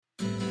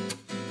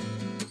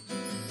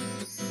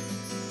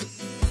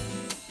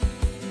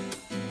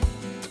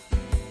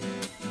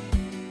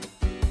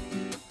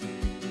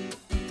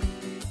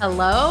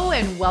Hello,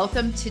 and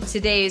welcome to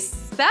today's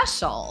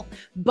special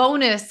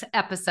bonus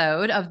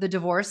episode of the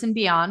Divorce and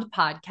Beyond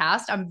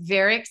podcast. I'm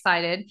very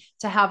excited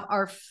to have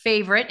our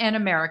favorite and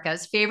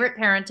America's favorite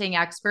parenting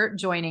expert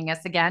joining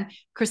us again,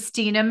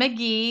 Christina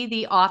McGhee,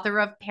 the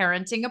author of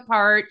Parenting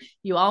Apart.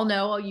 You all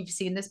know you've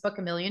seen this book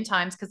a million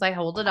times because I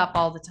hold it up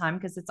all the time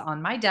because it's on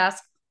my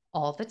desk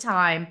all the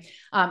time.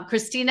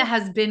 Christina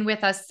has been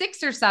with us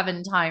 6 or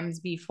 7 times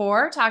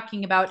before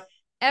talking about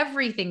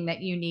everything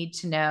that you need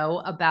to know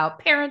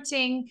about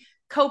parenting,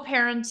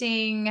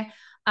 co-parenting,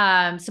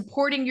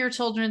 supporting your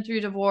children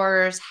through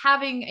divorce,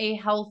 having a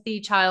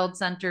healthy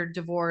child-centered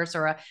divorce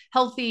or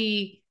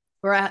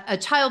a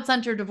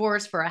child-centered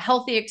divorce for a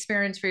healthy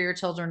experience for your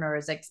children or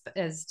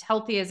as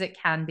healthy as it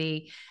can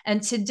be.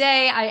 And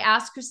today I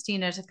asked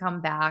Christina to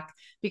come back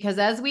because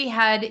as we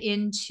head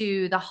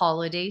into the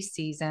holiday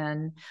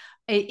season,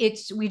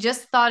 we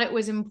just thought it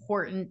was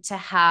important to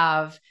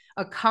have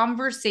a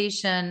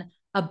conversation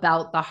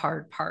about the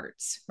hard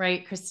parts,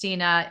 right,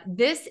 Christina?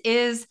 This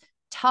is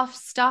tough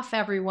stuff,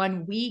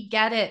 everyone. We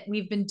get it.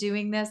 We've been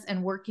doing this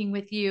and working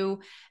with you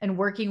and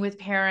working with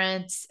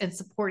parents and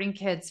supporting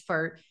kids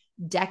for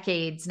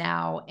decades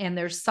now. And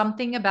there's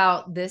something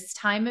about this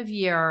time of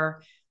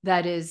year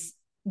that is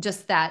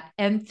just that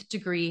nth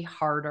degree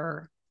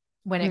harder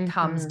when it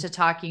comes to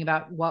talking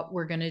about what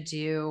we're going to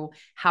do,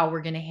 how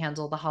we're going to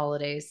handle the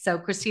holidays. So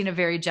Christina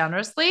very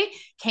generously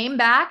came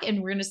back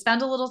and we're going to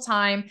spend a little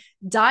time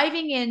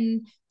diving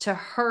into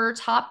her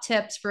top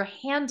tips for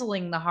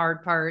handling the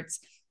hard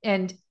parts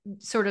and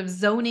sort of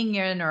zoning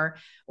in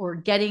or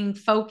getting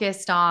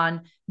focused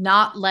on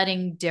not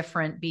letting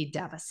different be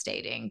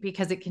devastating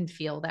because it can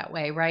feel that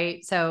way,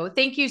 right? So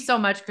thank you so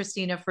much,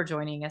 Christina, for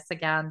joining us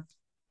again.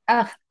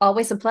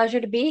 Always a pleasure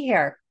to be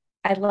here.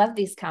 I love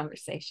these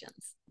conversations.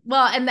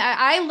 Well, and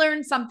I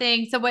learned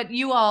something. So, what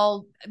you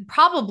all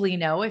probably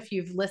know if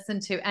you've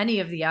listened to any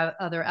of the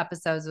other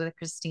episodes with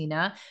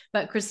Christina,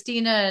 but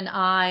Christina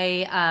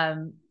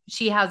and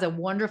she has a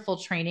wonderful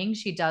training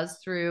she does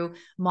through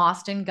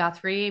Most and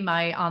Guthrie,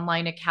 my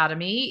online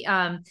academy,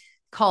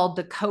 called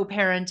the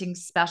Co-Parenting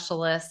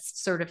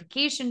Specialist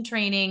Certification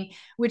Training,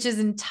 which is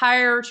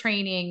entire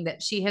training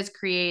that she has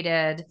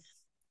created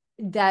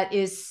that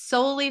is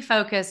solely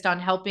focused on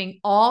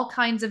helping all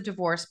kinds of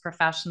divorce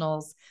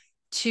professionals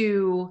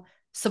to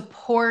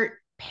support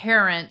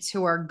parents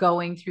who are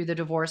going through the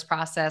divorce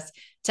process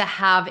to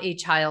have a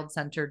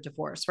child-centered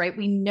divorce, right?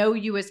 We know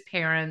you as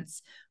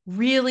parents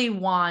really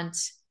want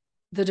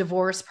the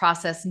divorce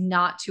process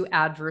not to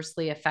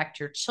adversely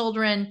affect your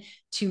children,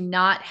 to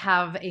not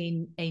have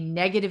a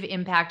negative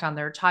impact on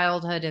their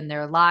childhood and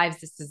their lives.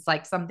 This is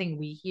like something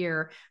we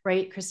hear,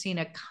 right,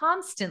 Christina,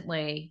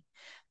 constantly.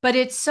 But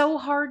it's so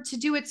hard to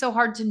do. It's so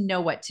hard to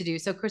know what to do.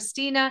 So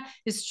Christina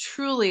is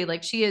truly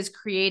like she is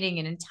creating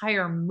an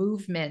entire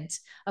movement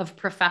of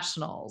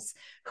professionals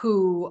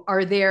who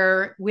are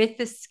there with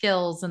the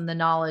skills and the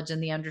knowledge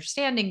and the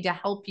understanding to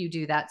help you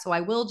do that. So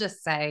I will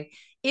just say,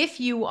 if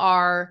you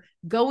are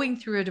going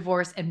through a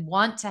divorce and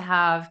want to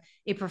have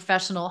a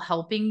professional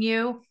helping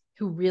you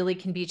who really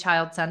can be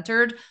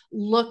child-centered,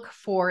 look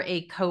for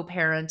a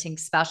co-parenting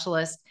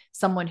specialist,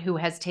 someone who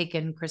has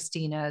taken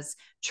Christina's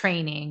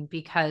training,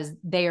 because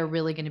they are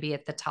really going to be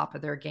at the top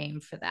of their game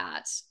for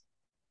that.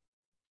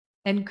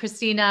 And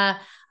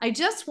Christina, I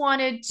just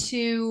wanted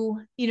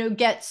to,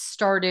 get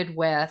started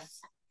with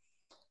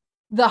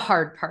the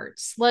hard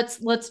parts.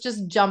 Let's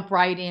just jump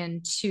right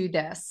into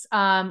this.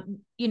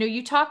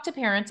 You talk to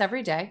parents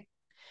every day,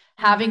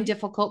 having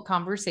difficult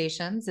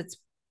conversations. It's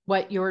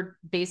what you're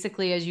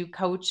basically, as you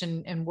coach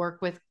and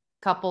work with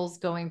couples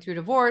going through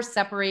divorce,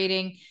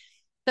 separating,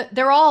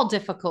 they're all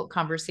difficult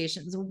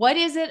conversations. What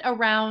is it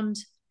around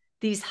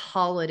these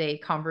holiday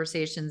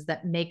conversations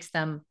that makes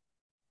them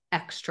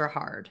extra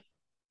hard?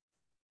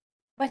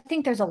 I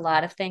think there's a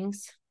lot of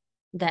things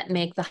that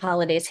make the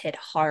holidays hit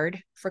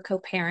hard for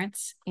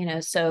co-parents,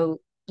 so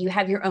you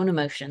have your own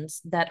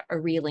emotions that are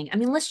reeling. I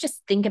mean, let's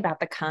just think about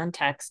the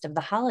context of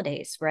the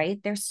holidays, right?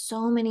 There's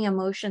so many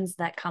emotions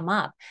that come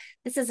up.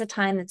 This is a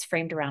time that's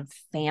framed around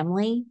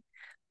family,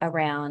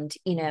 around,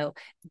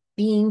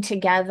 being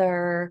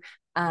together,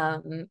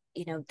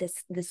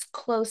 this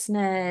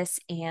closeness,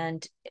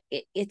 and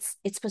it's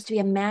supposed to be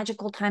a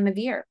magical time of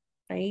year,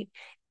 right?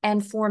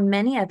 And for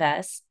many of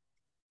us,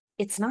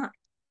 it's not,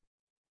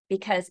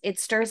 because it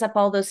stirs up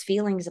all those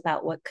feelings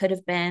about what could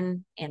have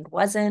been and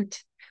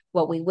wasn't,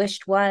 what we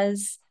wished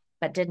was,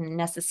 but didn't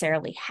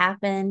necessarily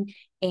happen.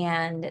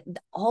 And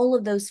all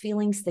of those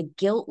feelings, the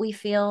guilt we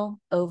feel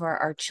over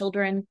our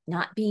children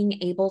not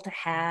being able to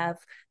have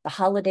the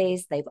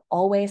holidays they've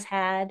always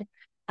had,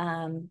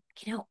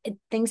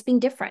 things being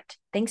different.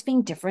 Things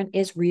being different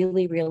is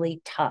really,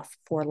 really tough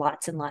for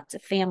lots and lots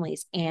of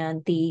families.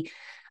 And the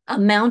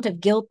amount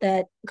of guilt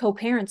that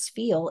co-parents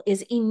feel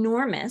is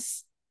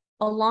enormous,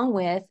 along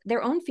with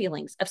their own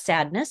feelings of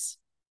sadness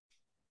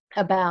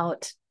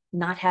about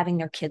not having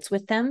their kids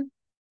with them.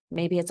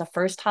 Maybe it's a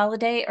first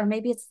holiday, or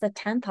maybe it's the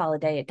 10th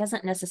holiday. It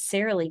doesn't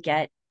necessarily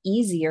get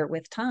easier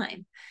with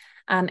time.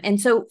 And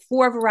so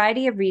for a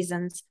variety of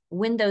reasons,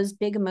 when those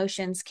big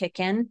emotions kick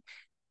in,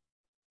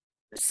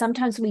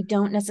 sometimes we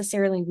don't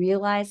necessarily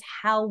realize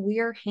how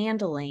we're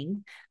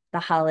handling the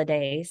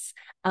holidays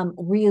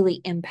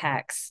really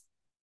impacts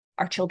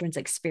our children's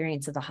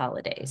experience of the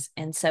holidays.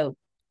 And so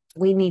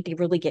we need to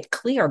really get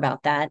clear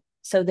about that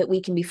so that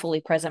we can be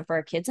fully present for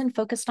our kids and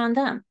focused on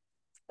them.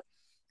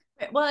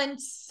 Well, and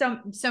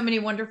so many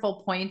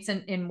wonderful points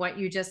in what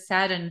you just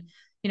said. And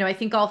I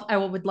think I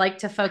would like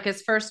to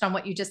focus first on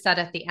what you just said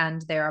at the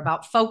end there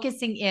about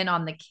focusing in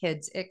on the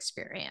kids'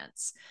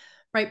 experience,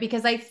 right?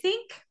 Because I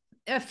think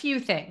a few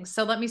things.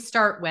 So let me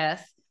start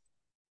with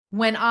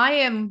when I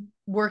am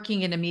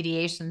working in a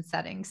mediation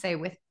setting, say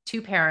with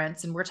two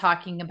parents, and we're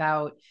talking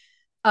about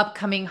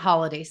upcoming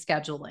holiday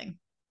scheduling.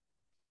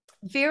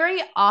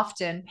 Very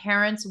often,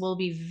 parents will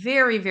be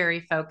very,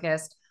 very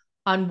focused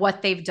on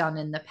what they've done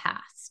in the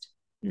past.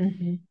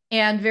 Mm-hmm.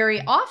 And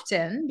very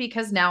often,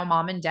 because now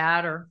mom and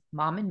dad, or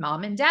mom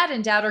and dad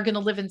are going to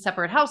live in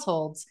separate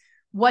households,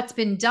 what's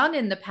been done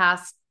in the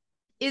past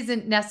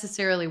isn't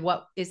necessarily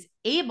what is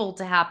able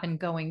to happen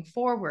going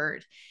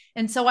forward.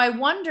 And so I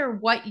wonder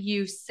what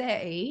you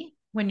say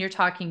when you're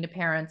talking to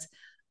parents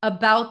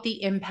about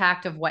the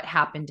impact of what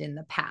happened in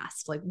the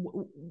past. Like,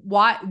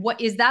 what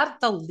is that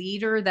the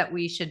leader that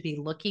we should be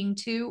looking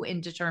to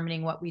in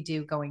determining what we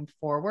do going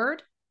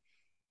forward?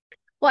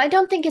 Well, I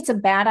don't think it's a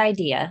bad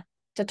idea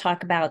to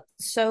talk about.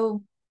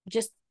 So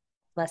just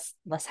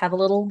let's have a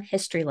little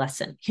history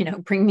lesson,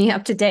 bring me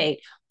up to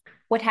date.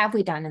 What have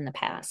we done in the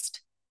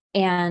past?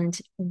 And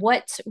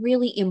what's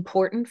really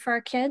important for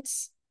our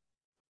kids?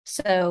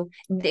 So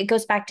it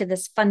goes back to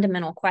this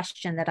fundamental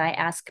question that I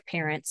ask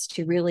parents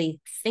to really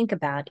think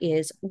about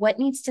is what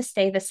needs to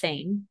stay the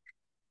same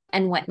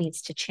and what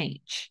needs to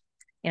change?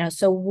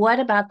 So what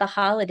about the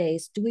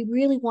holidays do we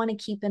really want to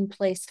keep in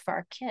place for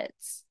our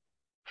kids?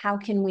 How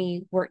can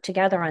we work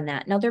together on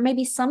that? Now, there may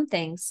be some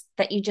things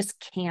that you just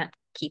can't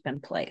keep in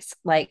place.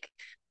 Like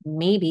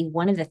maybe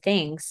one of the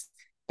things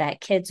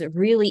that kids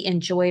really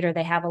enjoyed or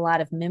they have a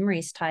lot of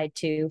memories tied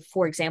to,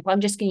 for example,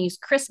 I'm just going to use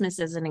Christmas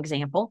as an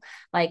example.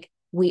 Like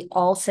we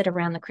all sit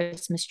around the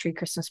Christmas tree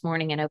Christmas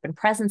morning and open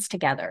presents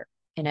together,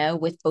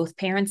 with both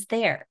parents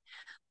there.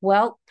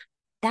 Well,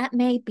 that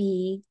may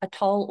be a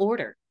tall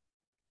order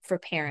for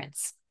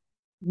parents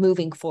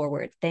moving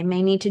forward. They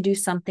may need to do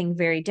something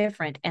very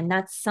different. And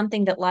that's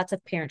something that lots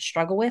of parents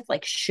struggle with.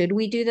 Like, should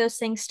we do those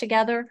things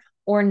together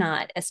or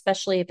not,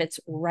 especially if it's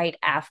right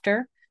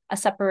after a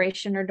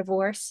separation or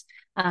divorce?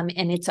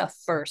 And it's a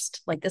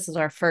first, like this is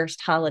our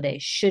first holiday.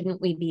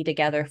 Shouldn't we be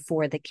together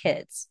for the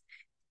kids?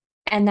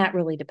 And that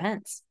really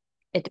depends.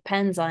 It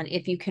depends on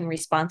if you can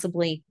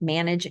responsibly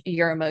manage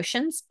your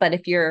emotions. But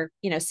if you're,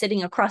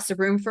 sitting across the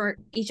room for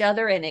each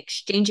other and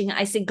exchanging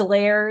icy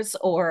glares,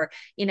 or,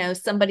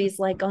 somebody's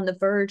like on the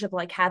verge of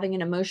like having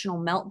an emotional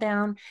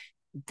meltdown,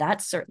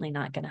 that's certainly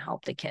not going to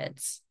help the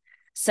kids.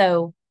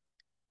 So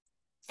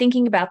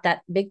thinking about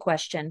that big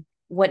question,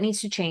 what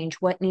needs to change?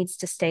 What needs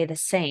to stay the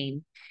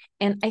same?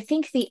 And I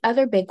think the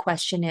other big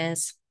question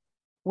is,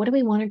 what do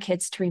we want our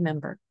kids to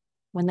remember?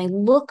 When they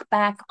look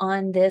back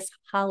on this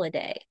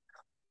holiday,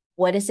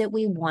 what is it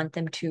we want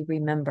them to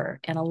remember?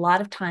 And a lot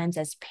of times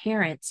as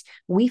parents,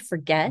 we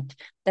forget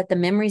that the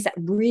memories that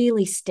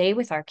really stay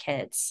with our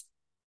kids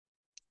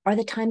are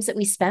the times that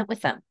we spent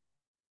with them,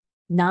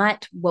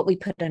 not what we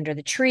put under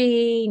the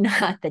tree,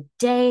 not the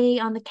day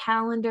on the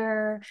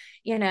calendar,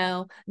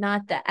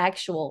 not the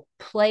actual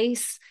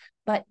place,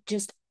 but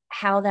just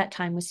how that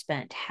time was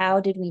spent. How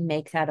did we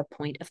make that a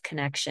point of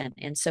connection?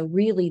 And so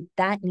really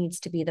that needs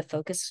to be the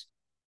focus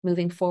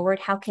moving forward.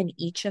 How can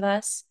each of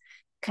us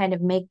kind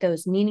of make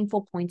those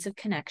meaningful points of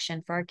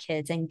connection for our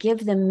kids and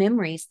give them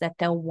memories that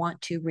they'll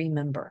want to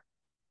remember?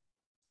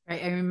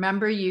 Right. I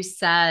remember you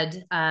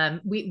said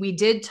we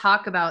did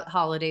talk about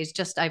holidays.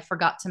 Just I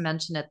forgot to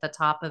mention at the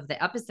top of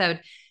the episode,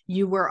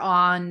 you were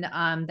on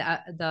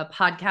the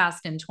podcast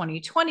in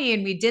 2020,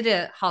 and we did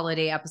a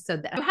holiday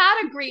episode. That you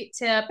had a great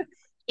tip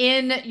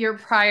in your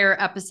prior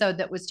episode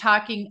that was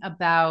talking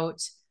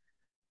about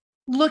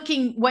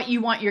looking what you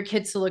want your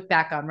kids to look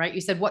back on, right?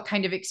 You said, what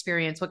kind of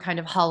experience, what kind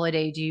of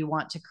holiday do you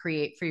want to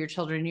create for your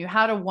children? You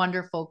had a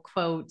wonderful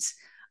quote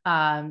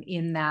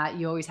in that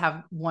you always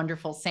have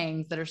wonderful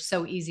sayings that are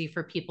so easy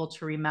for people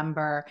to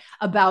remember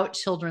about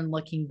children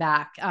looking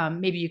back.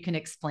 Maybe you can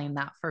explain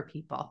that for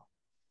people.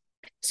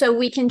 So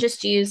we can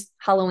just use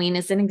Halloween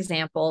as an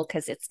example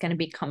because it's going to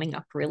be coming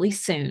up really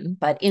soon,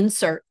 but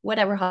insert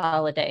whatever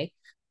holiday.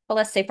 But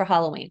let's say for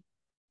Halloween,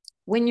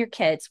 when your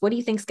kids, what do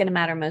you think is going to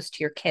matter most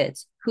to your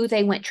kids? Who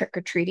they went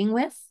trick-or-treating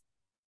with?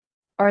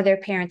 Or are their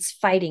parents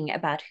fighting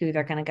about who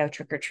they're going to go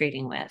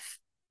trick-or-treating with?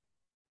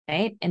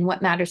 Right? And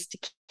what matters to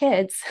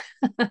kids,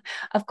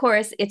 of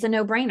course, it's a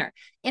no-brainer.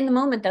 In the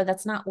moment, though,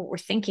 that's not what we're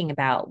thinking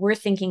about. We're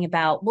thinking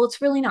about, well,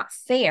 it's really not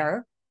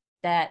fair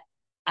that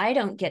I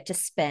don't get to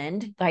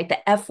spend, like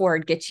the F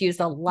word gets used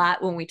a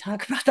lot when we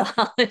talk about the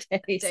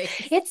holidays.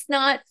 It's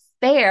not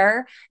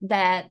fair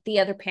that the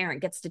other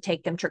parent gets to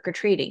take them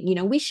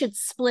trick-or-treating. We should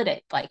split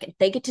it. Like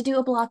they get to do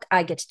a block,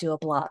 I get to do a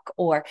block,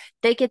 or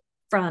they get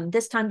from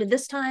this time to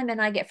this time,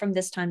 and I get from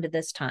this time to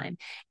this time.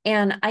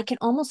 And I can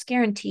almost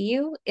guarantee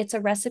you it's a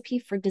recipe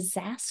for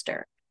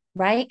disaster,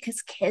 right?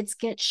 Because kids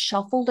get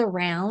shuffled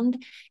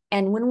around.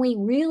 And when we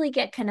really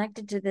get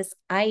connected to this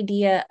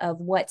idea of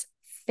what's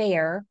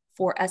fair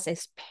for us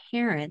as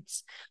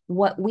parents,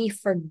 what we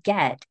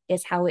forget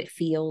is how it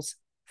feels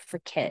for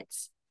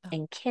kids.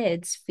 And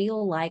kids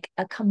feel like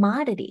a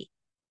commodity,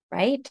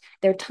 right?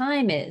 Their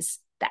time is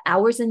the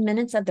hours and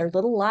minutes of their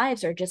little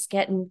lives are just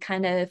getting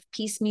kind of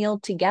piecemeal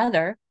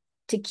together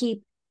to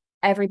keep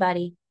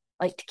everybody,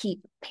 like to keep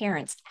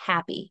parents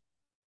happy.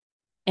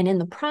 And in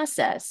the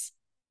process,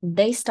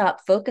 they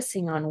stop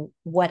focusing on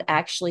what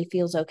actually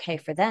feels okay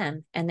for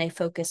them and they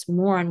focus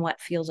more on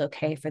what feels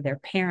okay for their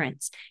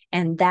parents.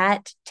 And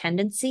that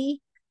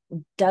tendency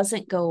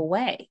doesn't go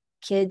away.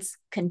 Kids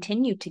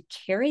continue to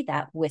carry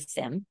that with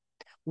them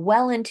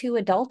well into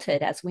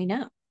adulthood, as we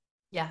know.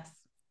 Yes.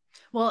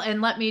 Well,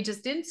 and let me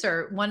just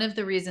insert one of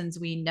the reasons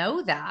we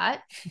know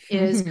that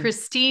is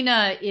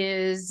Christina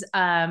is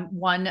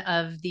one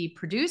of the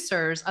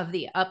producers of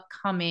the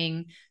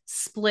upcoming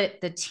Split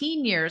the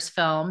Teen Years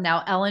film.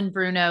 Now, Ellen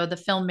Bruno, the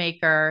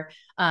filmmaker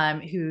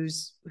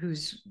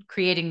who's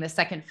creating the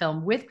second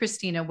film with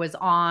Christina, was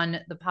on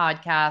the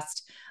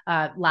podcast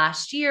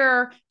last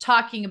year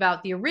talking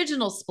about the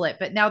original Split,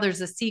 but now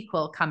there's a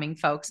sequel coming,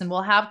 folks, and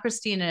we'll have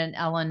Christina and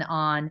Ellen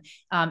on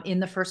in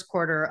the first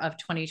quarter of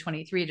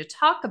 2023 to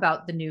talk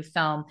about the new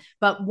film.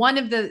 But one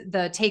of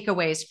the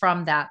takeaways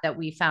from that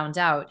we found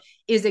out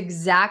is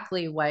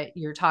exactly what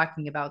you're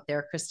talking about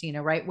there,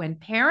 Christina, right? When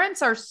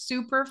parents are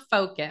super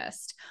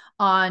focused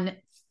on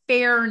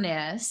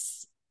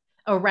fairness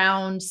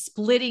around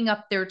splitting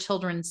up their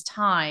children's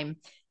time,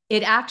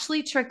 it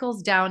actually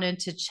trickles down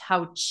into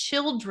how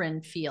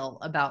children feel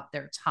about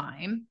their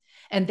time.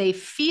 And they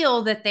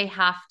feel that they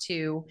have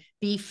to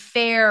be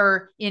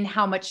fair in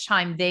how much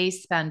time they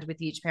spend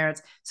with each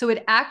parent. So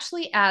it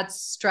actually adds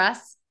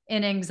stress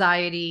and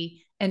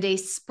anxiety and a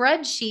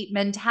spreadsheet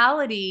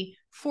mentality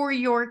for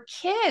your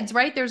kids,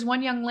 right? There's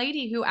one young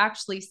lady who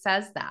actually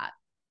says that.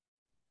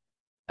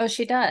 Oh,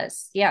 she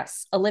does.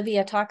 Yes.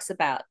 Olivia talks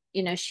about,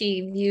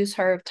 she views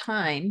her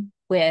time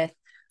with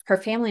her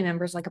family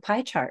members like a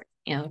pie chart,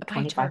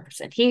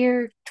 25%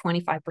 here,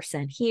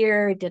 25%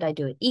 here. Did I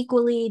do it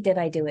equally? Did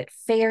I do it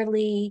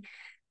fairly?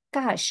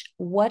 Gosh,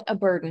 what a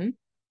burden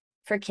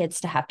for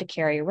kids to have to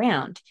carry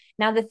around.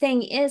 Now, the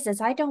thing is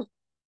I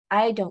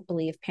don't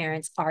believe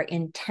parents are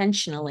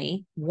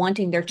intentionally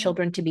wanting their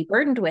children to be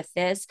burdened with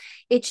this.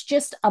 It's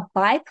just a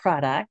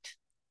byproduct,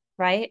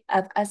 right,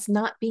 of us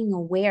not being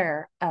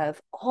aware of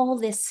all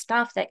this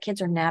stuff that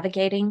kids are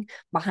navigating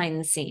behind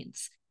the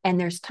scenes. And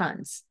there's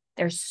tons.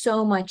 There's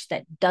so much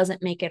that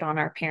doesn't make it on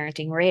our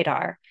parenting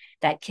radar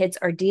that kids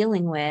are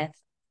dealing with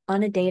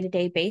on a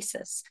day-to-day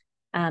basis.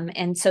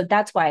 And so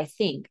that's why I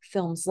think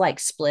films like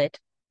Split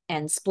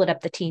and Split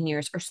Up the Teen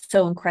Years are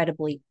so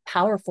incredibly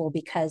powerful,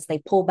 because they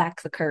pull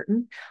back the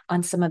curtain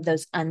on some of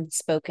those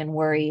unspoken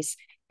worries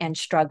and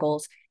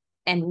struggles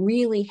and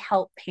really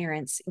help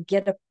parents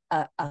get a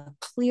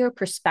clear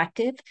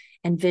perspective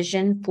and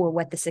vision for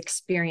what this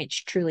experience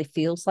truly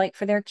feels like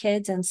for their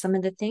kids and some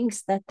of the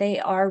things that they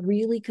are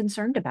really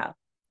concerned about.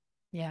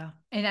 Yeah.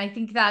 And I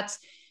think that's,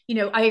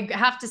 I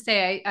have to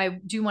say, I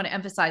do want to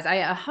emphasize,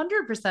 I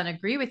 100%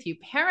 agree with you.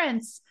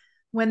 Parents,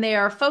 when they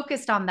are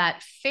focused on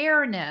that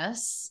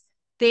fairness,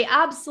 they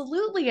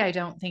absolutely, I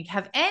don't think,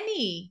 have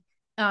any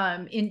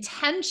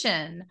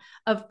intention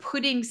of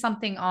putting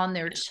something on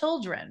their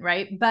children,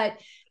 right? But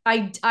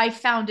I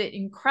found it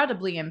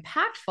incredibly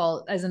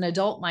impactful as an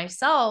adult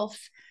myself,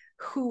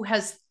 who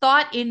has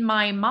thought in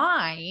my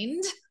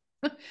mind,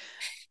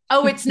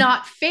 oh, it's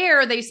not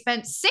fair. They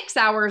spent 6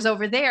 hours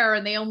over there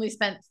and they only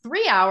spent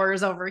 3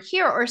 hours over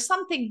here, or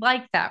something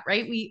like that,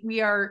 right?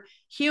 We are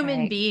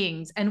human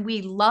beings and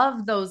we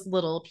love those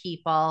little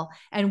people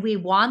and we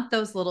want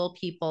those little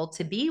people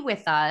to be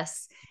with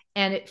us.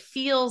 And it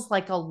feels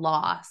like a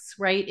loss,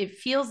 right? It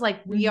feels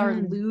like we are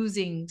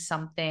losing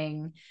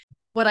something.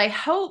 What I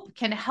hope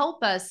can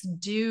help us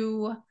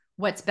do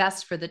what's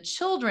best for the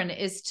children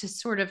is to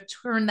sort of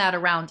turn that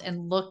around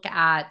and look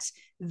at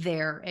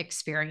their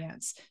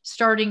experience,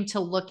 starting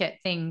to look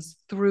at things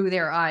through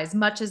their eyes,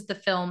 much as the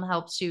film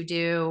helps you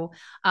do.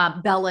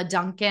 Bella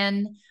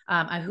Duncan,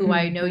 who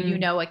I know you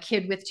know, A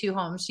Kid with Two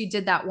Homes, she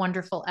did that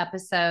wonderful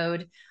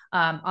episode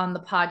on the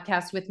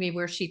podcast with me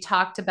where she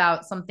talked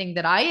about something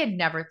that I had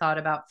never thought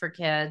about for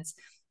kids,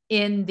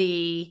 in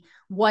the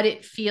what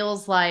it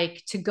feels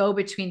like to go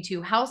between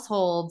two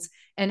households,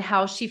 and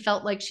how she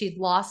felt like she'd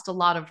lost a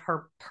lot of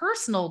her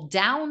personal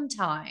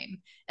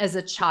downtime as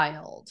a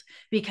child,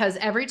 because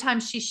every time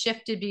she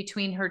shifted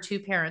between her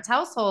two parents'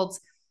 households,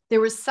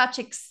 there was such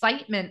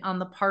excitement on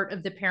the part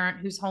of the parent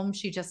whose home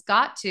she just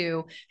got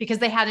to because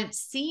they hadn't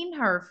seen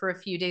her for a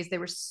few days. They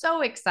were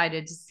so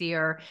excited to see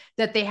her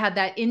that they had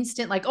that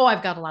instant, like, oh,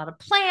 I've got a lot of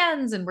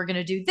plans and we're going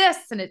to do this.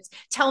 And it's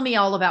tell me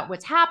all about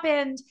what's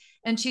happened.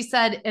 And she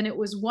said, and it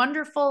was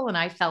wonderful. And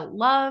I felt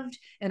loved.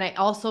 And I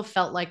also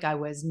felt like I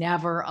was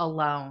never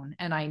alone.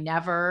 And I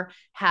never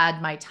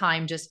had my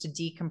time just to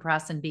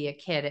decompress and be a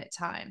kid at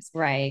times.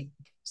 Right.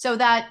 So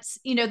that's,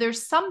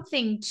 there's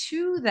something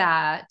to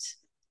that,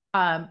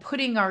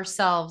 putting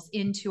ourselves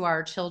into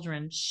our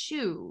children's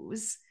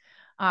shoes,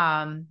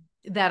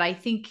 that I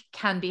think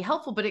can be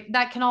helpful, but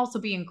that can also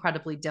be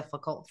incredibly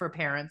difficult for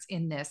parents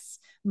in this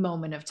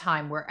moment of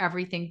time where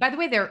everything, by the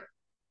way,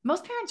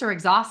 most parents are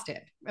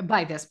exhausted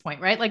by this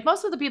point, right? Like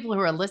most of the people who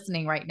are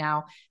listening right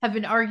now have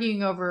been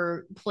arguing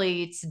over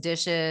plates,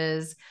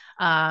 dishes,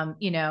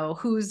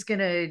 who's going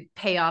to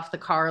pay off the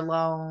car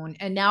loan.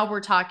 And now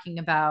we're talking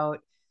about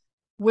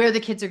where the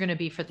kids are going to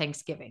be for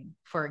Thanksgiving,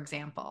 for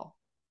example.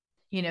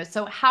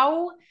 So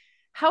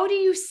how do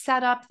you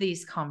set up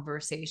these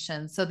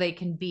conversations so they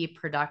can be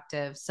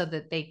productive, so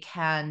that they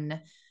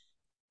can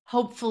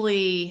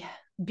hopefully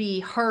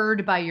be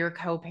heard by your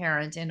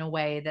co-parent in a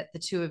way that the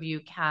two of you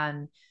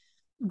can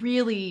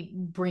really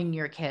bring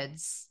your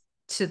kids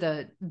to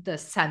the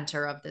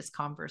center of this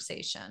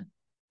conversation?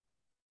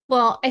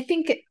 Well, I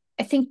think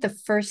the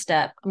first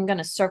step, I'm going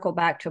to circle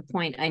back to a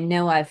point I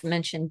know I've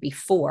mentioned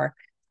before,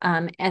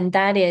 and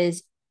that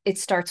is it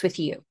starts with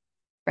you,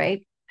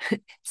 right?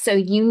 So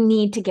you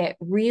need to get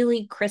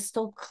really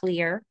crystal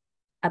clear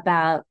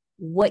about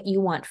what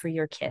you want for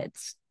your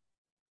kids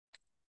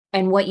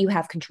and what you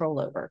have control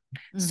over.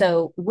 Mm-hmm.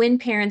 So when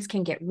parents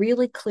can get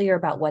really clear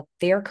about what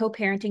their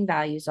co-parenting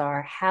values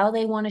are, how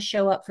they want to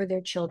show up for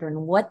their children,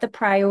 what the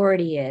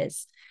priority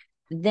is,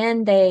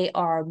 then they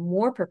are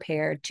more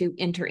prepared to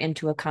enter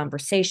into a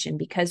conversation.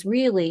 Because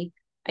really,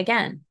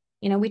 again,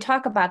 we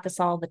talk about this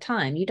all the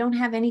time. You don't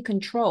have any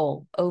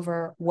control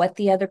over what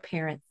the other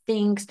parent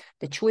thinks,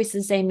 the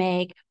choices they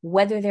make,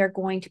 whether they're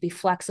going to be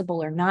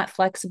flexible or not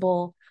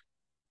flexible.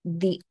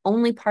 The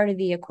only part of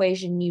the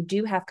equation you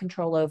do have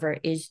control over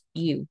is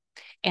you.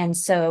 And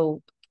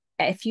so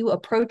if you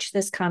approach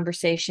this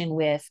conversation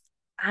with,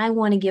 I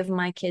want to give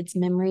my kids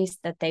memories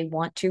that they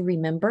want to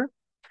remember.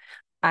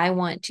 I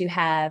want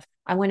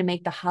to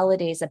make the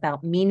holidays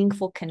about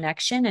meaningful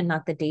connection and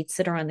not the dates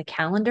that are on the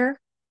calendar.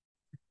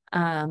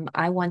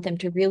 I want them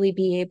to really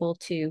be able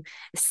to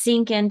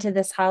sink into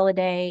this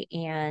holiday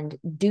and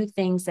do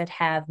things that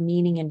have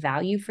meaning and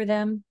value for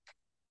them.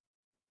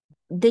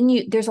 Then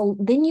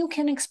you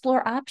can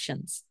explore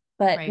options.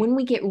 But right. When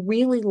we get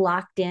really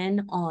locked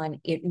in on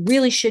it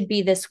really should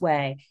be this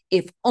way,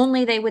 if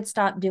only they would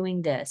stop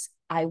doing this,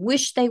 I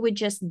wish they would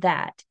just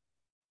that.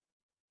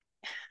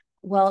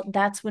 Well,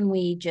 that's when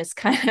we just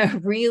kind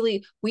of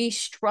we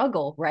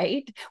struggle,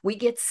 right? We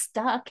get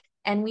stuck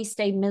and we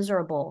stay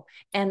miserable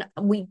and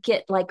we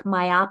get like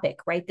myopic,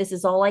 right? This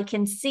is all I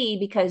can see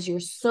because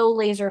you're so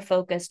laser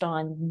focused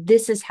on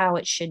this is how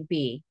it should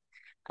be.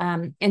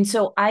 And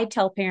so I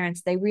tell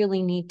parents they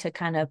really need to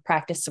kind of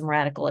practice some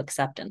radical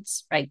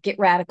acceptance, right? Get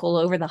radical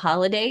over the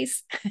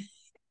holidays.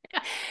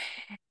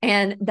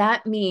 And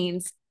that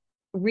means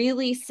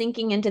really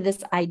sinking into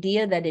this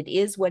idea that it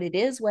is what it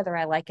is, whether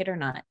I like it or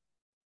not.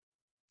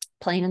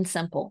 Plain and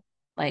simple.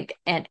 Like,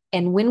 and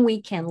when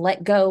we can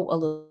let go a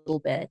little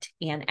bit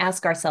and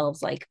ask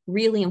ourselves like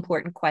really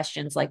important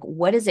questions, like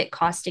what is it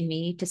costing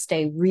me to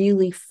stay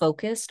really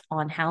focused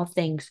on how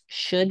things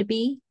should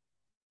be?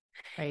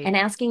 Right. And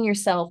asking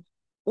yourself,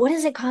 what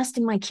is it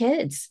costing my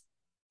kids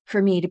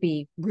for me to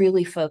be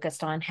really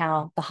focused on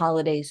how the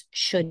holidays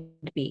should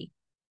be?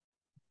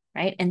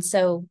 Right. And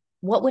so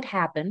what would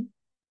happen,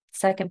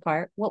 second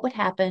part, what would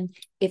happen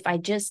if I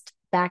just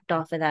backed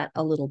off of that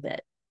a little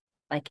bit?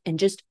 Like, and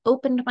just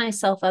opened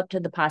myself up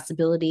to the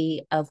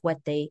possibility of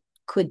what they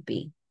could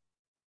be,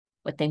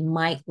 what they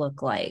might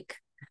look like,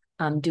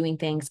 doing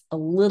things a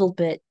little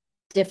bit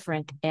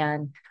different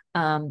and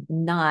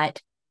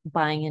not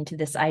buying into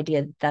this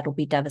idea that'll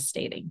be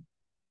devastating.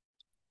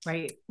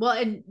 Right. Well,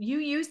 and you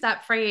use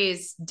that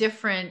phrase,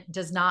 different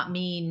does not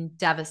mean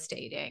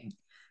devastating.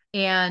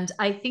 And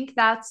I think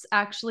that's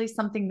actually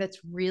something that's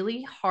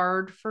really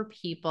hard for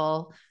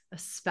people,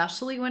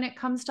 especially when it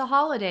comes to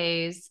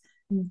holidays,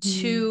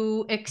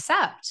 to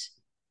accept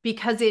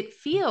because it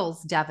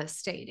feels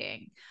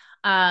devastating.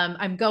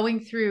 I'm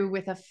going through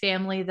with a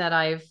family that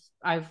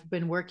I've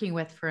been working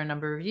with for a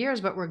number of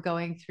years, but we're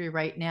going through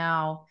right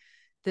now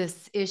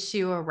this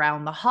issue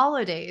around the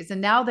holidays.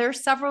 And now they're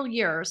several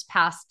years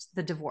past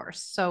the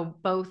divorce. So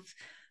both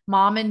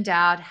mom and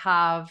dad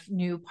have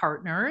new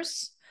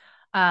partners,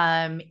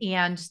 and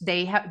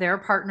their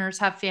partners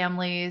have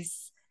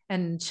families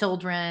and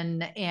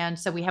children. And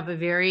so we have a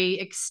very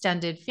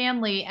extended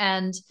family,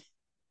 and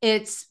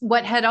it's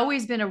what had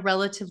always been a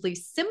relatively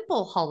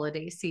simple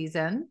holiday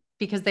season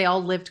because they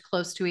all lived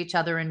close to each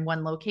other in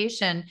one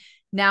location,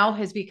 now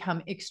has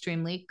become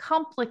extremely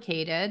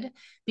complicated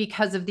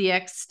because of the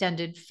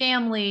extended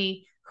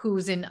family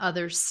who's in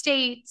other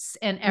states,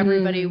 and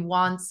everybody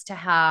wants to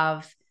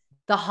have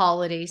the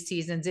holiday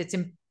seasons. It's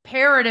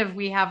imperative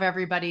we have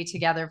everybody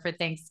together for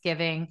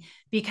Thanksgiving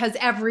because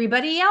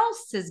everybody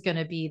else is going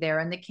to be there,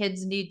 and the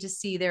kids need to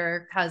see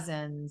their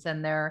cousins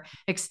and their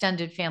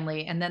extended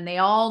family. And then they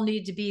all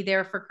need to be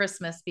there for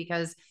Christmas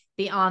because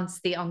the aunts,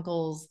 the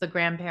uncles, the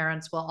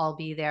grandparents will all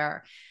be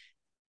there.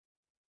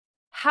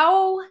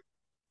 How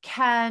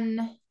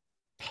can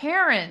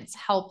parents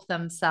help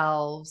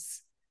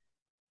themselves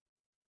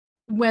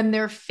when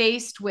they're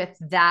faced with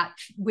that,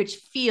 which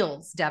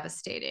feels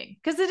devastating?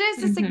 Because it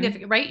is a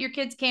significant, right? Your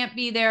kids can't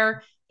be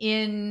there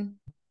in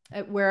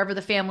wherever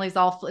the families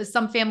all,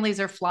 some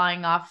families are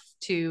flying off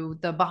to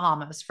the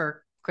Bahamas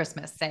for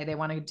Christmas. Say they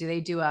want to do,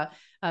 they do a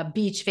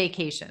beach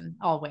vacation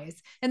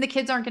always. And the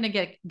kids aren't going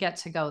to get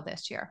to go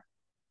this year.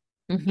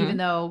 Even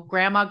though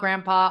grandma,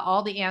 grandpa,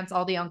 all the aunts,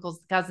 all the uncles,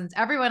 cousins,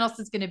 everyone else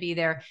is going to be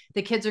there.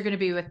 The kids are going to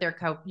be with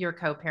your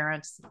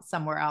co-parents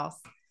somewhere else.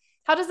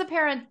 How does a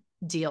parent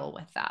deal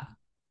with that?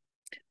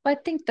 Well, I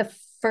think the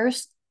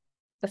first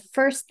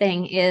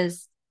thing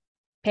is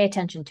pay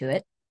attention to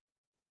it,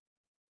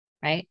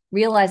 right?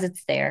 Realize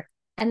it's there,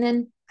 and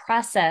then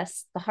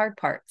process the hard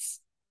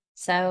parts.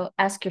 So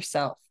ask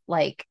yourself,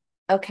 like,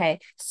 okay,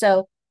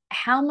 so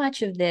how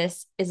much of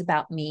this is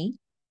about me?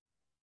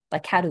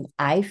 Like, how do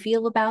I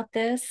feel about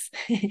this?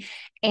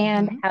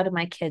 And how do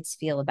my kids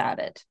feel about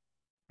it?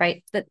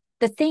 Right.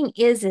 The thing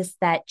is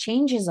that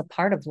change is a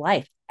part of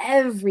life.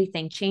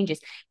 Everything changes.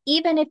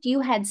 Even if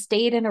you had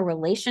stayed in a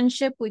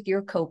relationship with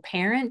your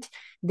co-parent,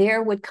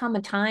 there would come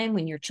a time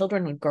when your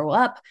children would grow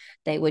up,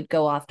 they would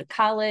go off to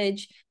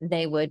college,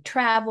 they would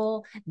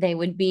travel, they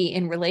would be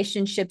in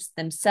relationships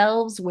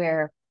themselves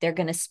where they're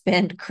going to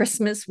spend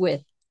Christmas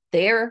with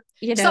their,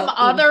 some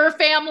other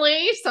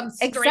family, some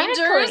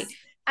strangers. Exactly.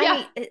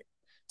 I mean,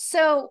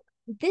 so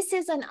this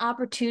is an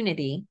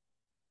opportunity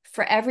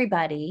for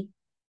everybody,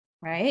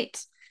 right,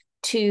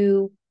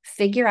 to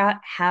figure out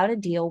how to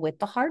deal with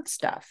the hard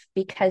stuff,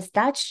 because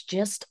that's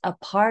just a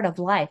part of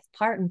life,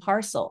 part and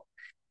parcel.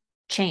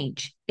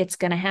 Change, it's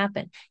going to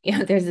happen.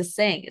 There's a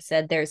saying, it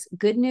said there's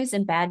good news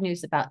and bad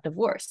news about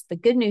divorce. The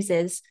good news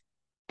is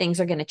things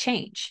are going to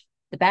change.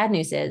 The bad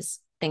news is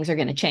things are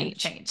going to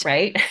change.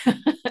 Right?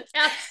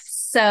 Yes.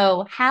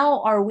 So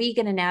how are we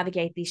going to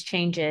navigate these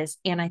changes?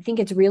 And I think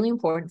it's really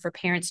important for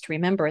parents to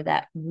remember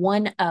that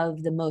one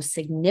of the most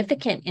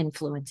significant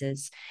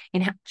influences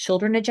in how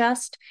children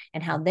adjust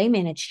and how they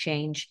manage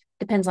change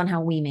depends on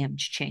how we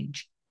manage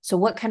change. So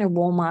what kind of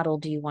role model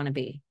do you want to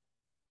be?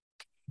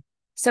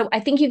 So I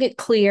think you get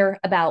clear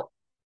about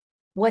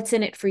what's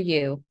in it for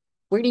you.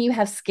 Where do you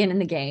have skin in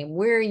the game?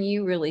 Where are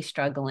you really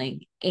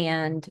struggling?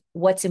 And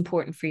what's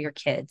important for your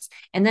kids?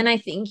 And then I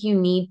think you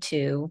need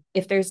to,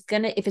 if it's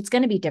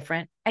gonna be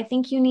different, I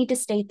think you need to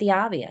state the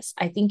obvious.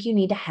 I think you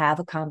need to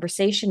have a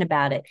conversation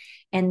about it.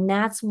 And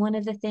that's one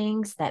of the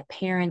things that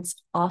parents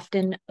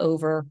often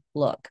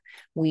overlook.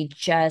 We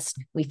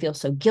feel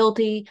so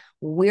guilty.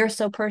 We're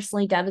so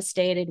personally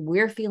devastated.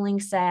 We're feeling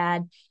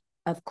sad.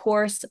 Of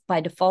course, by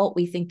default,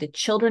 we think the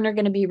children are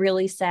going to be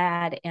really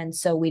sad. And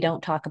so we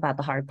don't talk about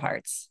the hard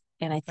parts.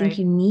 And I think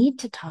you need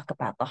to talk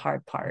about the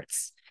hard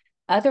parts.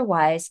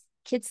 Otherwise,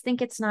 kids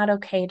think it's not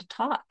okay to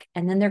talk.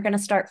 And then they're going to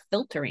start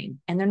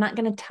filtering, and they're not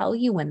going to tell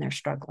you when they're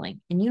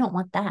struggling. And you don't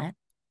want that.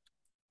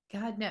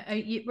 God, no.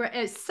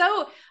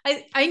 So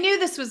I knew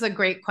this was a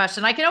great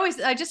question. I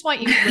just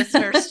want you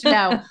listeners to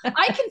know,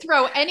 I can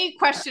throw any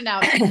question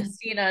out to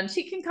Christina and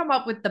she can come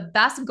up with the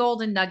best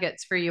golden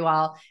nuggets for you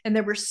all. And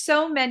there were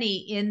so many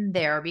in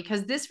there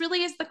because this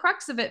really is the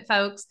crux of it,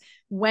 folks.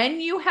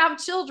 When you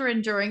have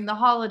children during the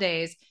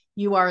holidays,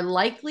 you are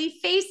likely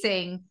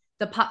facing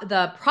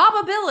the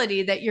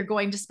probability that you're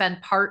going to spend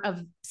part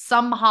of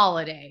some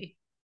holiday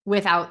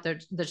without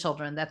the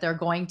children, that they're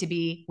going to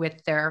be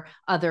with their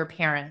other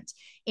parent.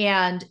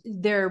 And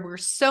there were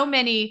so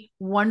many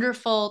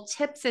wonderful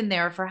tips in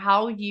there for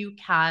how you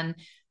can,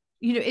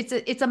 it's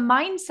a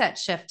mindset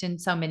shift in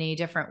so many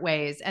different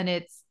ways. And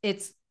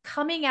it's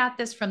coming at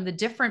this from the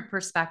different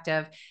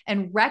perspective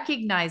and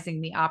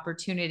recognizing the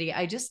opportunity.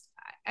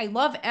 I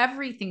love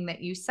everything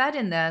that you said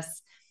in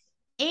this,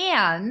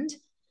 and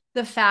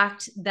the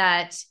fact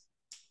that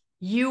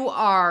you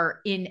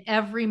are in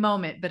every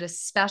moment, but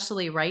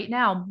especially right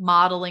now,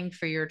 modeling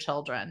for your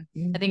children.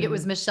 I think it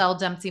was Michelle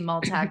Dempsey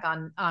Multack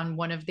on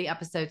one of the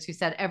episodes who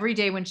said every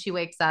day when she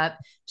wakes up,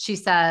 she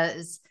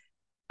says,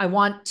 I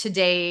want to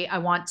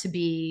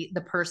be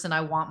the person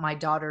I want my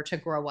daughter to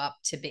grow up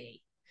to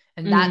be.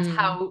 And that's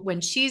how, when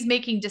she's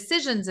making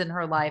decisions in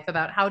her life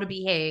about how to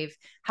behave,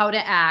 how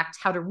to act,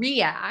 how to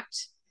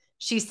react,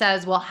 she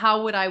says, well,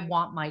 how would I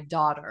want my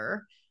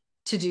daughter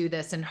to do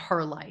this in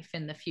her life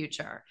in the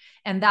future?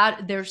 And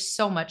that there's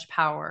so much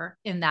power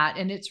in that.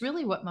 And it's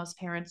really what most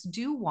parents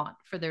do want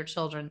for their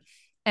children.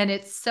 And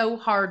it's so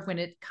hard when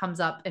it comes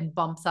up and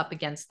bumps up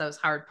against those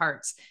hard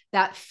parts,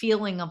 that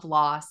feeling of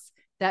loss,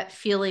 that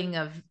feeling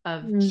of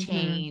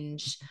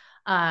change,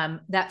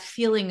 that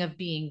feeling of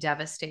being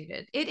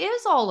devastated. It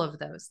is all of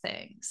those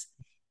things,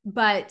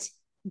 but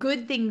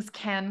good things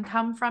can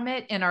come from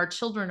it. And our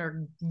children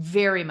are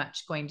very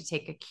much going to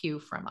take a cue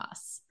from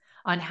us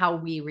on how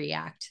we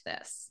react to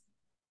this.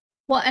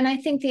 Well, and I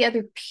think the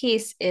other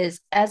piece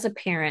is, as a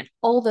parent,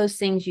 all those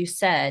things you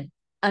said,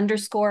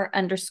 underscore,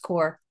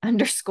 underscore,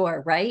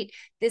 underscore, right?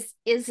 This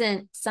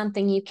isn't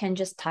something you can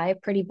just tie a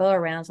pretty bow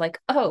around. It's like,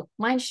 oh,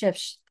 mind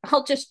shifts.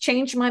 I'll just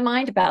change my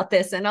mind about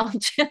this and I'll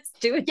just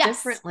do it Yes.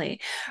 differently,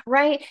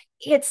 right?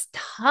 It's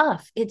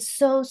tough. It's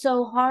so,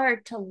 so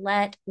hard to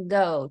let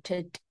go,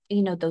 to,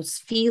 those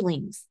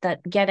feelings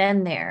that get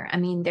in there. I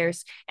mean,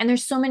 there's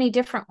so many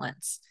different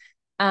ones.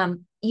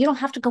 You don't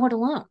have to go it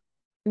alone.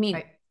 I mean,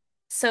 Right.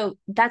 so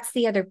that's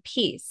the other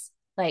piece.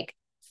 Like,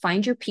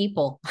 find your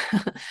people.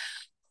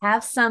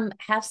 Have some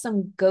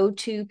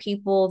go-to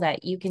people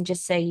that you can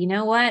just say, you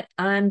know what,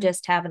 I'm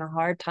just having a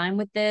hard time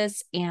with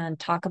this, and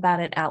talk about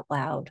it out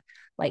loud.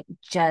 Like,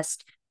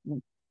 just,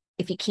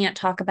 if you can't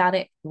talk about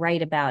it,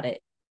 write about it,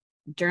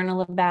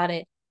 journal about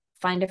it,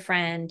 find a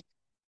friend,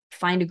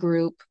 find a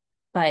group,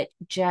 but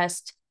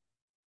just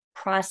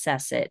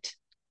process it,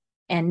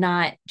 and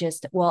not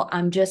just, well,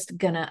 I'm just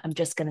gonna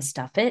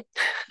stuff it.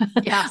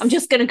 I'm Yes.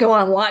 just gonna go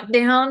on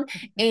lockdown,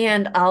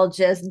 and I'll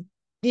just,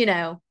 you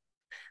know,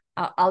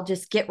 I'll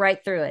just get right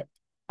through it.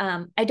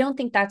 I don't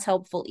think that's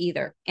helpful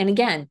either. And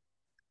again,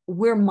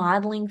 we're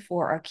modeling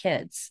for our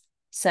kids.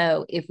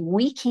 So if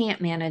we can't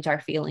manage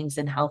our feelings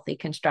in healthy,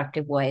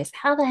 constructive ways,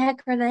 how the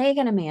heck are they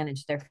going to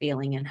manage their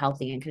feeling in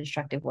healthy and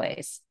constructive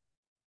ways?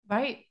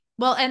 Right.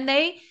 Well, and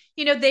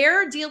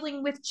they're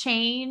dealing with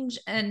change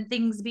and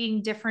things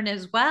being different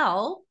as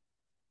well,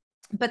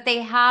 but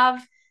they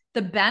have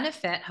the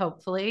benefit,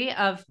 hopefully,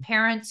 of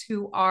parents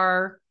who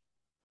are,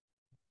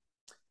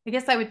 I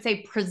guess I would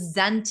say,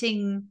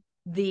 presenting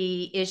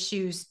the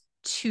issues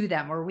to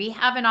them, or we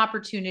have an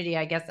opportunity,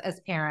 I guess, as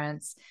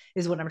parents,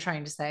 is what I'm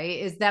trying to say,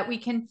 is that we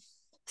can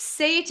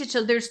say to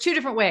children, there's two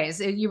different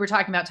ways. You were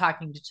talking about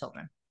talking to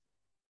children.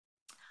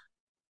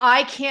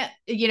 I can't,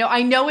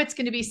 I know it's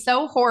going to be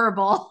so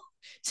horrible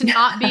to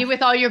not be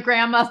with all your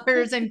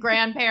grandmothers and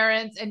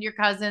grandparents and your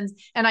cousins.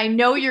 And I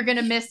know you're going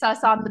to miss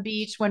us on the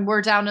beach when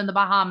we're down in the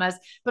Bahamas,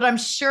 but I'm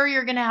sure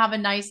you're going to have a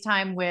nice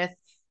time with,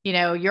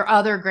 your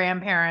other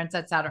grandparents,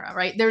 et cetera.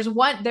 Right. There's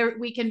one there.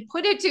 We can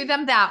put it to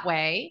them that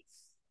way.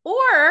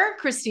 Or,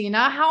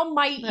 Christina, how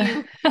might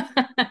you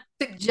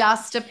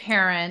suggest a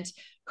parent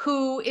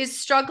who is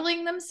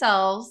struggling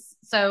themselves?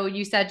 So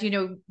you said,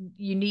 you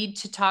need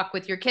to talk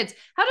with your kids.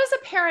 How does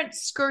a parent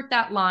skirt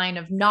that line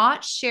of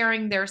not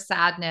sharing their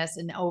sadness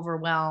and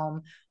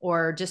overwhelm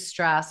or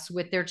distress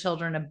with their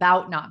children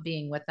about not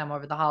being with them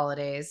over the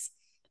holidays,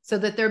 so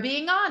that they're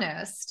being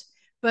honest,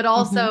 but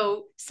Mm-hmm.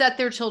 also set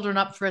their children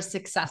up for a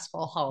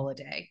successful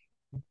holiday?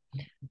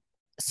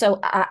 So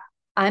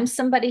I'm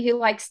somebody who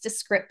likes to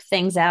script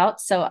things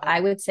out. So I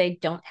would say,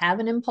 don't have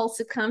an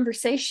impulsive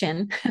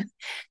conversation.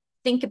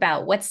 Think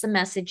about, what's the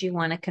message you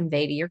want to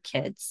convey to your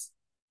kids,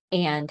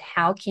 and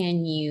how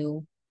can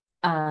you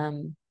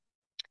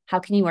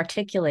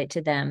articulate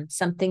to them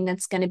something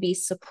that's going to be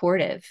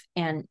supportive,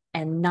 and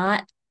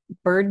not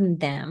burden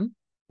them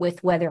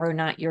with whether or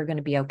not you're going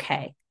to be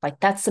okay. Like,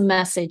 that's the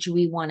message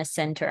we want to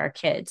send to our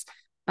kids.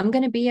 I'm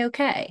going to be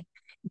okay.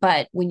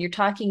 But when you're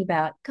talking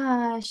about,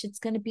 gosh, it's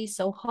going to be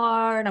so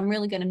hard, I'm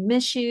really going to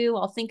miss you,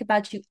 I'll think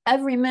about you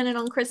every minute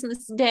on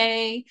Christmas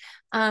Day,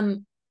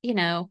 you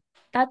know,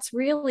 that's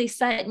really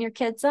setting your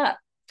kids up.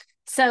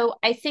 So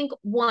I think,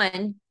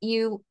 one,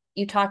 you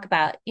talk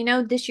about,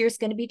 this year's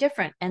going to be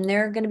different, and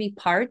there are going to be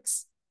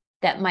parts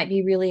that might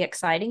be really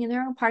exciting, and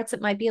there are parts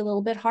that might be a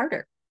little bit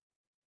harder.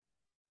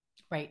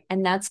 Right.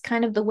 And that's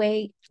kind of the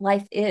way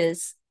life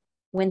is.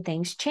 When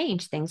things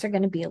change, things are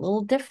going to be a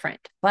little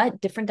different, but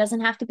different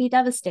doesn't have to be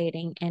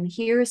devastating. And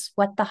here's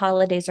what the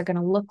holidays are going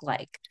to look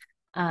like.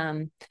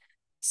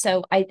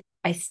 So I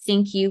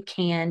think you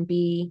can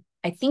be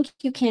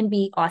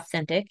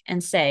authentic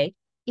and say,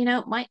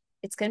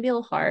 it's going to be a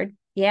little hard.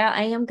 Yeah,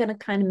 I am going to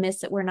kind of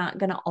miss it. We're not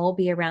going to all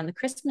be around the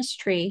Christmas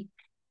tree.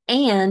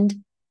 And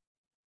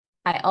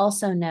I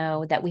also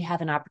know that we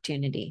have an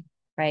opportunity,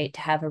 right, to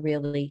have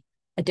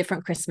a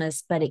different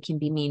Christmas, but it can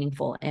be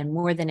meaningful. And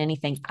more than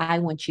anything, I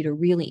want you to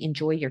really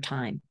enjoy your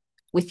time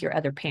with your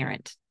other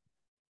parent.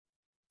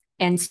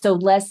 And so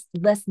let's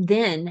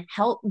then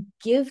help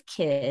give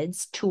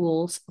kids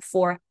tools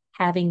for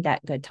having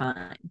that good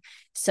time.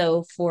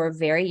 So for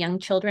very young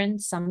children,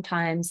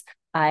 sometimes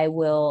I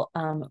will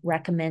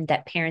recommend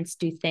that parents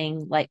do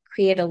things like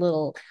create a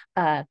little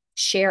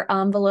share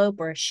envelope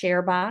or a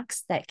share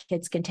box that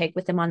kids can take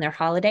with them on their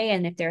holiday.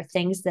 And if there are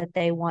things that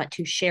they want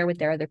to share with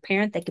their other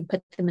parent, they can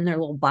put them in their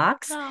little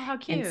box. Oh, how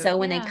And cute. so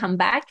when they Yeah. come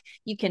back,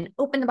 you can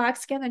open the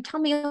box together and tell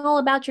me all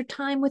about your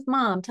time with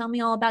mom. Tell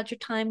me all about your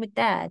time with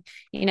dad.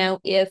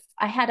 If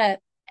I had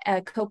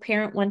a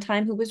co-parent one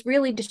time who was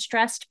really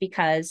distressed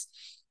because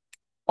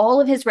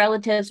all of his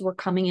relatives were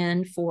coming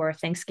in for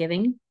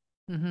Thanksgiving,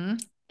 Mm-hmm.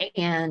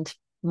 and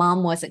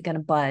mom wasn't going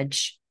to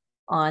budge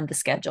on the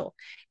schedule.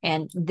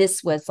 And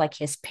this was like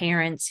his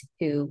parents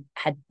who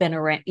had been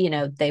around,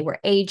 they were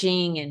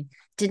aging and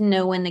didn't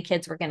know when the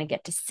kids were going to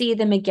get to see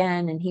them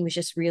again. And he was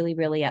just really,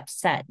 really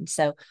upset. And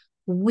so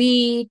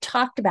we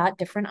talked about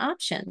different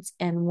options.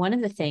 And one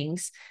of the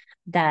things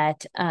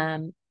that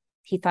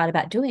he thought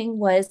about doing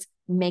was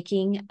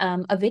making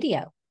a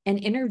video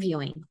and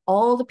interviewing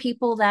all the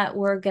people that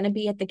were going to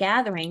be at the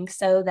gathering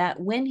so that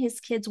when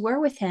his kids were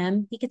with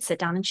him, he could sit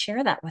down and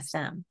share that with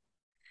them.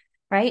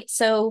 Right.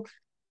 So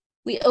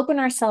we open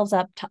ourselves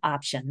up to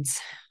options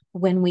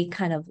when we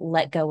kind of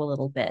let go a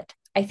little bit.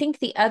 I think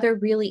the other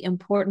really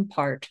important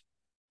part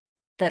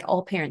that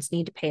all parents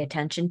need to pay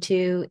attention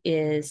to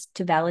is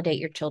to validate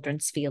your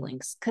children's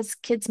feelings, because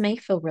kids may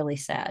feel really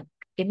sad.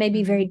 It may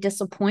be very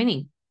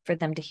disappointing for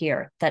them to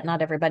hear that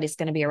not everybody's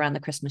going to be around the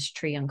Christmas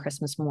tree on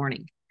Christmas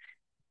morning.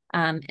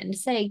 And to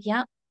say,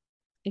 yeah,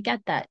 I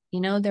get that.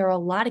 There are a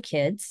lot of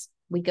kids,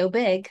 we go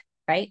big,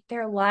 right? There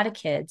are a lot of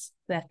kids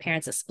who have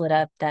parents that split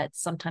up that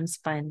sometimes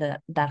find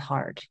that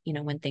hard,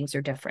 when things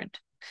are different.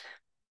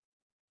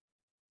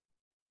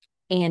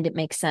 And it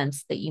makes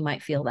sense that you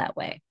might feel that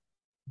way.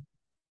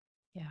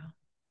 Yeah.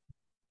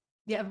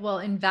 Yeah, well,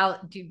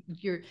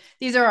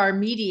 these are our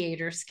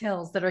mediator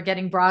skills that are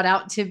getting brought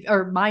out to,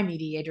 or my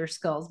mediator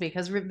skills,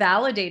 because we're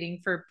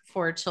validating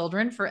for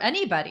children, for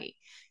anybody,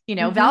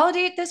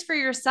 validate this for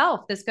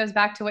yourself. This goes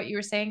back to what you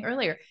were saying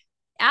earlier.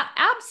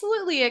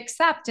 Absolutely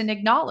accept and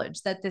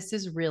acknowledge that this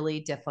is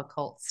really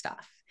difficult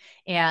stuff.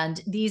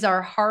 And these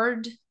are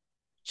hard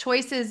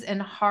choices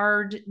and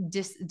hard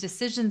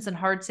decisions and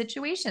hard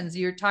situations.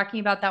 You're talking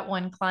about that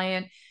one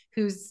client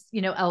whose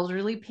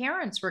elderly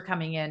parents were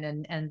coming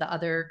in, and the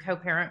other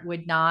co-parent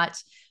would not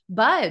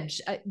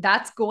budge.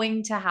 That's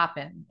going to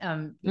happen.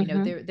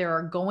 There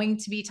are going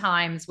to be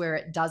times where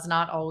it does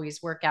not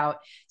always work out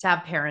to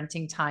have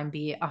parenting time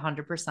be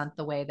 100%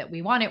 the way that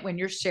we want it when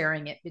you're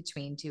sharing it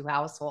between two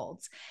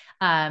households.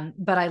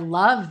 But I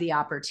love the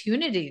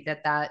opportunity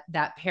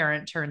that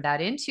parent turned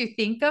that into.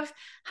 Think of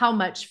how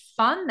much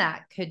fun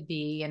that could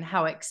be and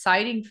how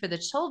exciting for the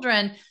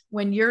children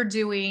when you're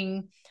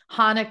doing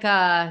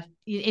Hanukkah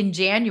in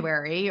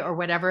January or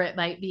whatever it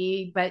might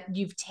be, but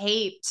you've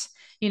taped,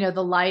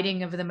 the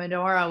lighting of the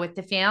menorah with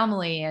the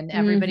family and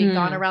everybody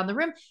gone around the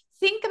room.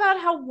 Think about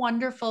how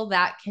wonderful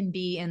that can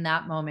be in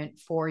that moment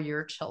for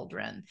your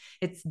children.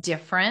 It's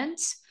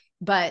different,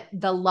 but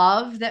the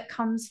love that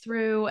comes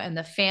through and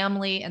the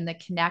family and the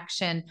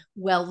connection,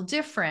 well,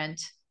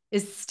 different,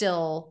 is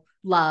still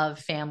love,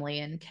 family,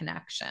 and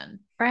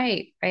connection.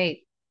 Right.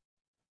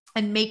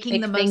 And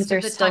making the most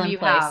of the time you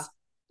have.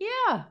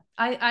 Yeah,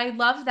 I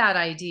love that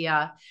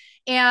idea.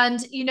 And,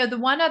 the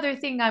one other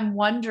thing I'm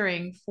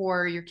wondering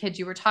for your kids,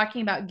 you were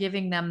talking about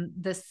giving them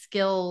the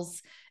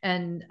skills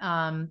and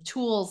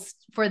tools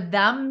for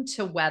them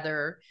to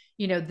weather,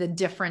 the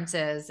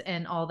differences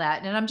and all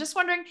that. And I'm just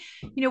wondering,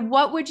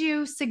 what would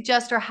you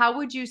suggest, or how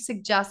would you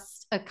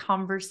suggest a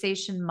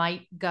conversation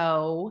might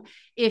go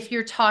if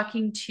you're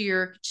talking to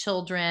your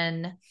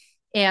children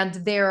and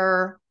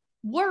they're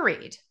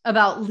worried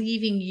about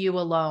leaving you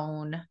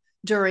alone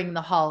during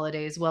the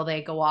holidays while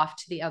they go off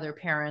to the other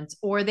parents,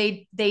 or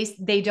they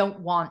don't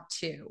want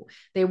to,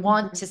 they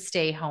want to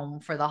stay home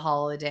for the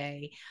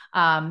holiday.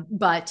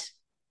 But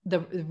the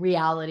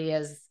reality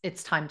is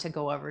it's time to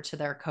go over to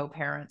their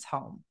co-parents'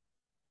 home.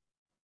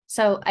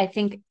 So I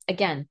think,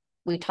 again,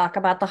 we talk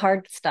about the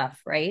hard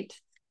stuff, right?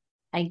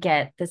 I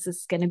get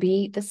this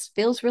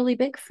feels really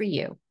big for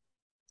you.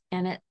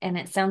 And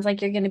it sounds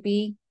like you're going to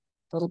be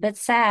a little bit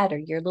sad or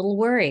you're a little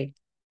worried.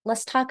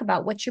 Let's talk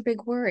about what's your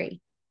big worry.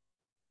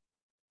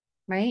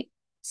 Right?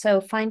 So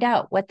find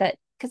out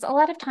because a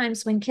lot of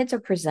times when kids are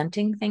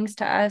presenting things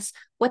to us,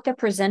 what they're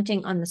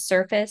presenting on the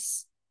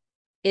surface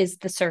is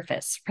the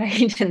surface,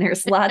 right? And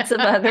there's lots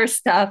of other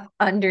stuff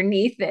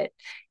underneath it.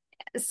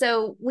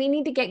 So we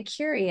need to get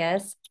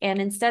curious, and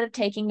instead of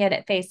taking it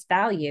at face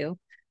value,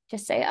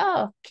 just say,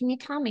 "Oh, can you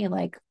tell me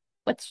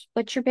what's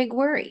your big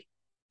worry?"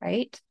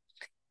 Right?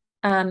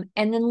 And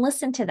then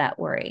listen to that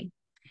worry.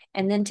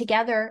 And then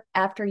together,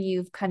 after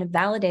you've kind of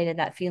validated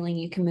that feeling,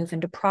 you can move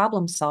into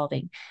problem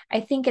solving.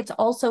 I think it's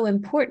also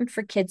important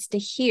for kids to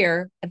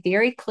hear a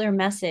very clear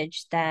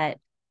message that,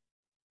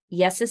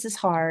 yes, this is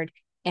hard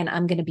and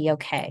I'm going to be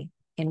okay.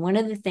 And one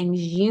of the things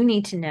you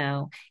need to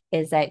know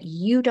is that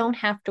you don't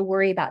have to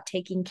worry about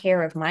taking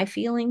care of my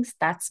feelings.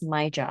 That's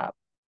my job.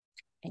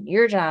 And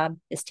your job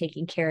is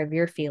taking care of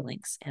your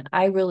feelings. And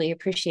I really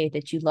appreciate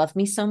that you love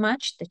me so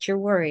much that you're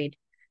worried.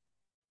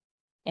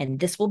 And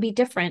this will be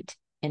different.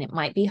 And it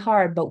might be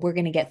hard, but we're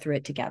going to get through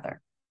it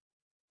together.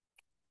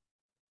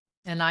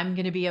 And I'm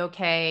going to be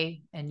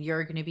okay. And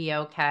you're going to be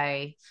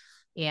okay.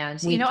 And,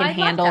 we can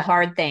handle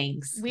hard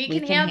things. We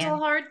can handle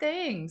hard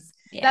things.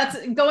 Yeah.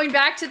 That's going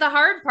back to the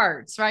hard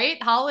parts,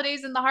 right?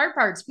 Holidays and the hard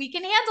parts. We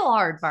can handle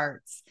hard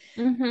parts.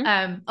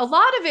 A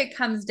lot of it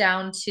comes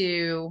down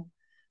to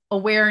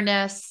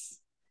awareness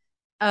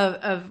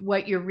of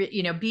what you're,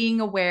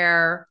 being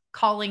aware,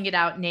 calling it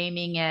out,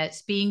 naming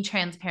it, being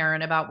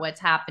transparent about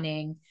what's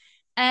happening,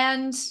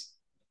 and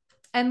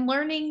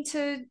learning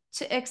to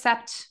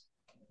accept,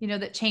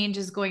 that change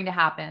is going to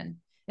happen.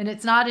 And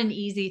it's not an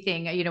easy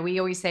thing. We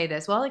always say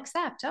this, well,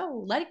 accept,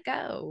 let it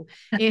go.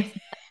 If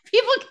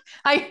people,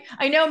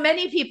 I know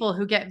many people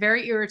who get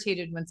very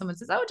irritated when someone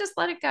says, just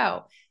let it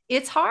go.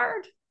 It's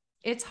hard.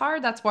 It's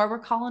hard. That's why we're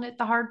calling it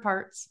the hard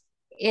parts.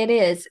 It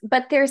is,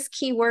 but there's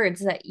key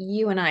words that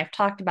you and I have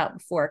talked about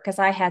before, because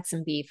I had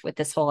some beef with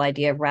this whole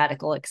idea of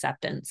radical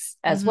acceptance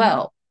as Mm-hmm.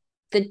 well.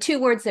 The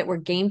two words that were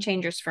game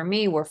changers for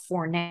me were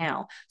for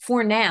now.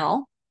 For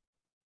now,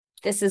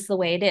 this is the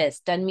way it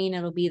is. Doesn't mean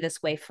it'll be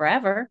this way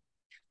forever,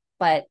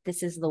 but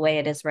this is the way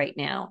it is right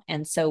now.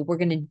 And so we're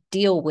going to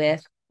deal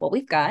with what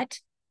we've got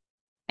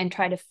and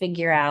try to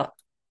figure out,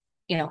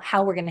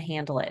 how we're going to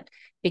handle it.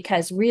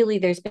 Because really,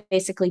 there's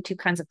basically two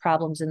kinds of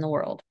problems in the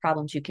world: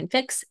 problems you can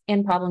fix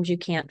and problems you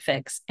can't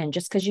fix. And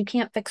just because you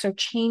can't fix or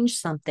change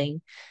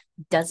something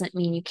doesn't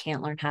mean you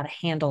can't learn how to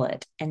handle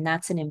it. And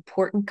that's an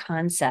important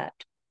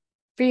concept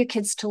for your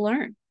kids to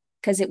learn,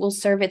 because it will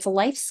serve, it's a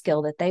life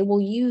skill that they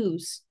will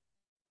use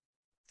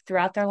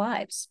throughout their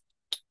lives.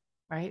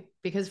 Right.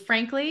 Because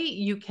frankly,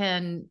 you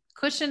can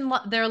cushion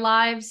their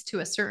lives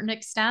to a certain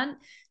extent,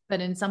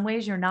 but in some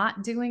ways, you're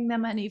not doing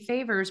them any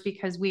favors,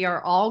 because we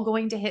are all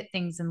going to hit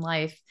things in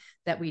life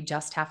that we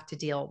just have to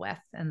deal with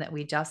and that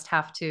we just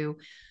have to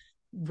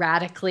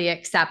radically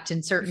accept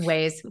in certain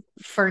ways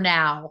for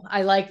now.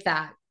 I like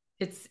that.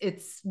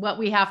 It's what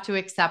we have to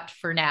accept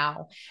for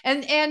now.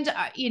 And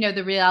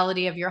the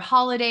reality of your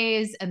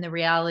holidays and the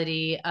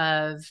reality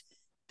of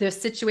the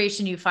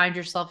situation you find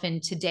yourself in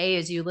today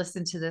as you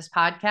listen to this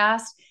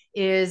podcast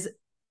is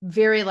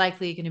very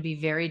likely going to be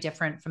very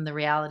different from the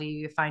reality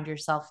you find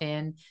yourself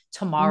in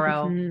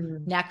tomorrow,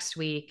 Mm-hmm. next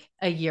week,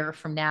 a year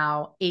from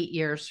now, 8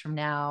 years from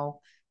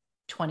now,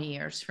 20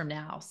 years from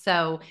now.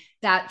 So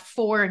that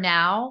for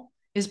now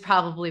is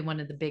probably one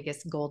of the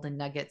biggest golden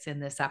nuggets in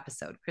this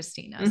episode,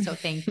 Christina. So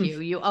thank you.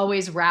 You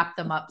always wrap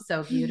them up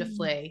so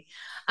beautifully.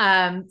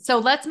 So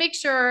let's make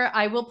sure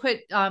I will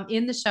put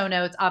in the show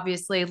notes,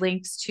 obviously,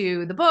 links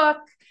to the book,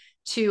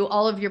 to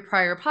all of your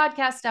prior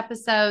podcast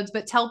episodes,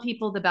 but tell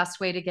people the best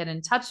way to get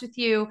in touch with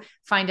you,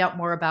 find out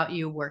more about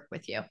you, work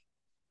with you.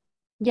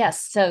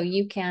 Yes. So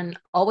you can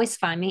always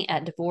find me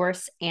at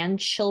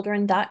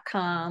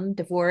divorceandchildren.com,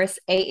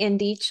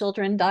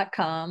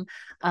 divorceandchildren.com.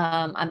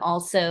 I'm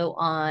also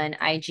on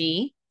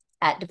IG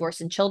at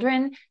Divorce and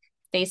Children,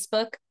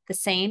 Facebook, the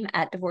same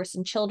at Divorce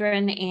and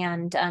Children.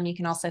 And you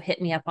can also hit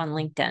me up on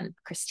LinkedIn,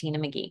 Christina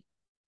McGhee.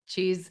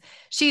 She's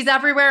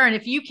everywhere. And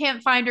if you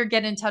can't find her,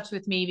 get in touch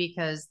with me,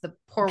 because the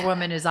poor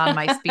woman is on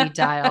my speed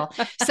dial.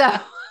 So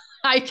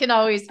I can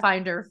always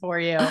find her for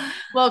you.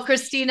 Well,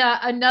 Christina,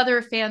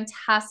 another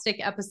fantastic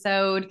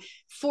episode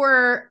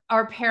for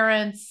our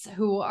parents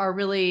who are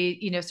really,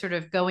 sort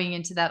of going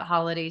into that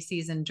holiday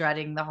season,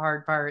 dreading the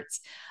hard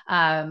parts.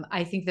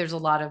 I think there's a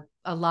lot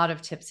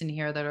of tips in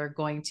here that are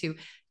going to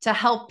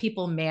help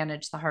people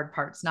manage the hard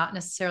parts, not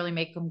necessarily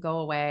make them go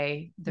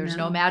away. There's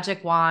no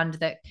magic wand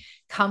that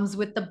comes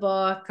with the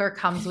book or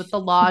comes with the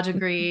law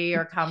degree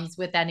or comes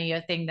with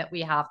anything that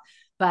we have.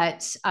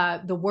 But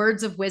the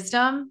words of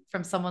wisdom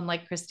from someone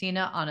like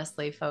Christina,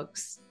 honestly,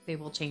 folks, they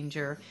will change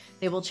your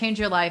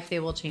life. They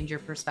will change your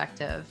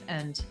perspective.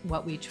 And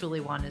what we truly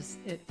want is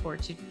it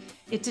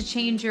to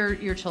change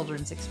your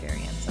children's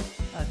experience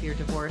of your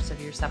divorce,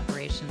 of your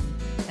separation,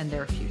 and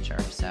their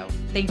future. So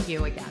thank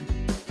you again.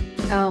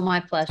 Oh, my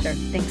pleasure.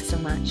 Thanks so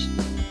much.